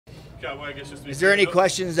Well, I guess just Is there any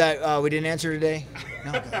questions that we didn't answer today?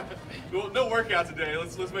 No. Okay. Well, no workout today.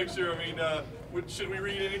 Let's make sure. I mean, should we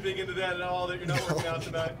read anything into that at all that you're not working out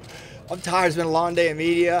tonight? I'm tired. It's been a long day of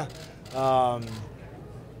media.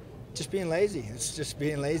 Just being lazy. It's just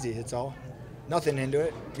being lazy. It's all. Nothing into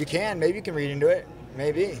it. Maybe you can read into it.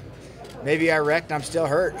 Maybe I wrecked and I'm still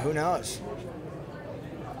hurt. Who knows?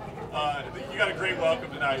 You got a great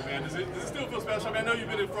welcome tonight, man. Does it still feel special? I mean, I know you've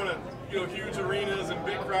been in front of huge arenas and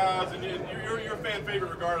big crowds, and you're a fan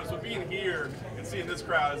favorite regardless. But being here and seeing this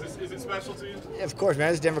crowd, is it special to you? Yeah, of course, man.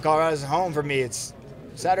 This is Denver, Colorado. It's home for me. It's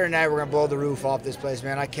Saturday night. We're gonna blow the roof off this place,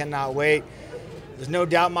 man. I cannot wait. There's no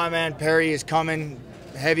doubt my man Perry is coming,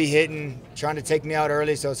 heavy hitting, trying to take me out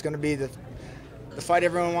early. So it's gonna be the fight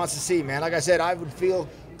everyone wants to see, man. Like I said, I would feel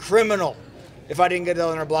criminal if I didn't get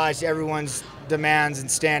to oblige everyone's demands and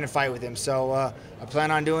stand and fight with him. So I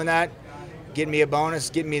plan on doing that, getting me a bonus,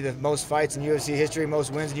 getting me the most fights in UFC history,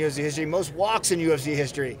 most wins in UFC history, most walks in UFC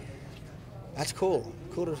history. That's cool.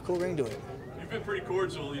 Cool ring to it. You've been pretty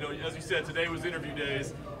cordial. As you said, today was interview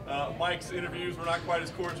days. Mike's interviews were not quite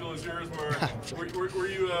as cordial as yours were. Were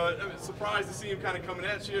you surprised to see him kind of coming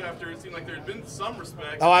at you after it seemed like there had been some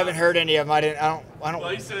respect? Oh, I haven't heard any of them. I don't Well,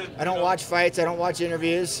 he said, I don't watch fights. I don't watch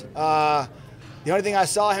interviews. The only thing I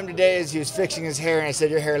saw him today is he was fixing his hair, and I said,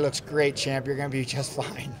 "Your hair looks great, champ. You're going to be just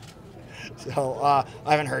fine." So I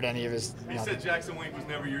haven't heard any of his. He said JacksonWink was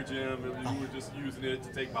never your gym. You were just using it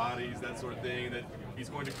to take bodies, that sort of thing, and that he's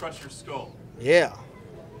going to crush your skull. Yeah,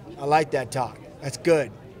 I like that talk. That's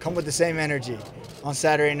good. Come with the same energy on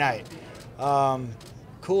Saturday night.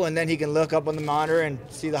 Cool, and then he can look up on the monitor and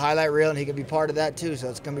see the highlight reel, and he can be part of that too, so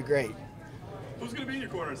it's going to be great. Who's going to be in your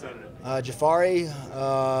corner on Saturday? Jafari,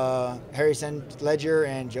 Harry Ledger,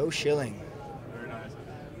 and Joe Schilling. Very nice.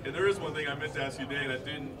 And there is one thing I meant to ask you today, and I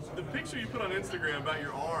didn't. The picture you put on Instagram about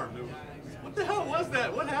your arm, what the hell was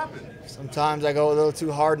that? What happened? Sometimes I go a little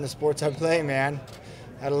too hard in the sports I play, man.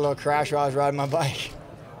 Had a little crash while I was riding my bike.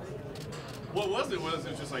 What was it? Was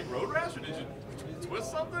it just like road rash, or did you twist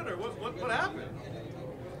something, or what happened?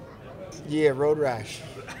 Yeah, road rash.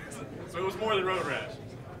 So it was more than road rash?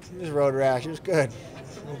 It was road rash. It was good.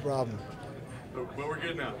 No problem. But we're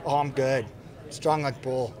good now. Oh, I'm good. Strong like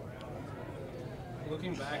bull.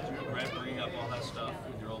 Looking back, do you regret bringing up all that stuff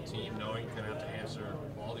with your old team, knowing you're going to have to answer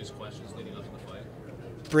all these questions leading up to the fight?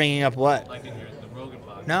 Bringing up what? Like in the Rogan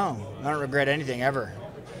podcast. No, I don't regret anything ever.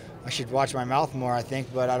 I should watch my mouth more, I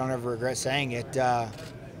think, but I don't ever regret saying it.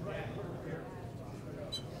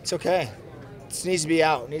 It's okay. It needs to be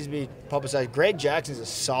out. It needs to be publicized. Greg Jackson's a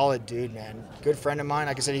solid dude, man. Good friend of mine.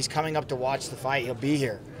 Like I said, he's coming up to watch the fight. He'll be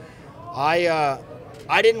here. I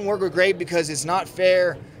didn't work with Greg because it's not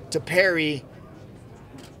fair to Perry.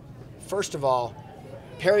 First of all,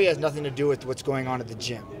 Perry has nothing to do with what's going on at the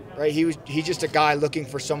gym, right? He's just a guy looking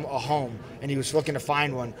for a home, and he was looking to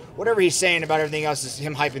find one. Whatever he's saying about everything else is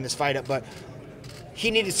him hyping this fight up, but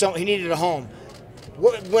he needed a home.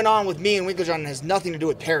 What went on with me and Winklejohn has nothing to do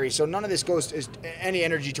with Perry, so none of this goes any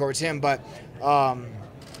energy towards him. But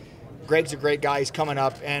Greg's a great guy. He's coming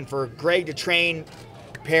up, and for Greg to train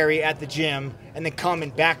Perry at the gym and then come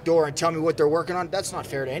and backdoor and tell me what they're working on, that's not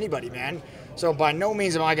fair to anybody, man. So by no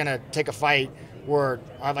means am I going to take a fight where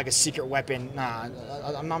I have like a secret weapon. Nah,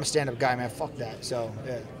 I'm not a stand-up guy, man. Fuck that. So,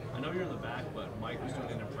 yeah. I know you're in the back, but Mike was doing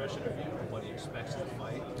an impression of you and what he expects in the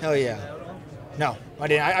fight. Hell yeah. No, I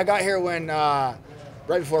didn't. I got here when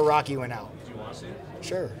right before Rocky went out. Do you want to see it?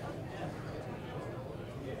 Sure.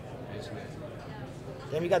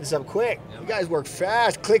 Damn, you got this up quick. You guys work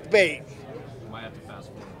fast. Clickbait. You might have to fast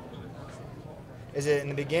forward. Is it in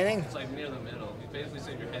the beginning? It's like near the middle. You basically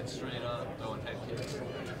said your head straight up, throwing head kicks.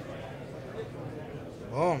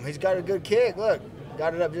 Boom. He's got a good kick. Look.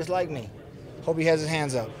 Got it up just like me. Hope he has his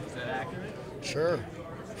hands up. Is that accurate? Sure.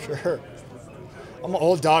 I'm an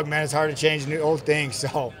old dog, man. It's hard to change new old things.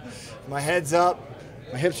 So my head's up.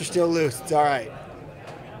 My hips are still loose. It's all right.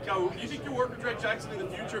 Cal, do you think you'll work with Greg Jackson in the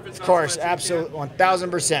future if it's Of course. Absolutely.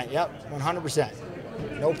 1,000%. Yep.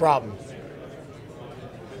 100%. No problem.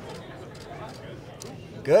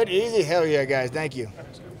 Good. Easy. Hell yeah, guys. Thank you.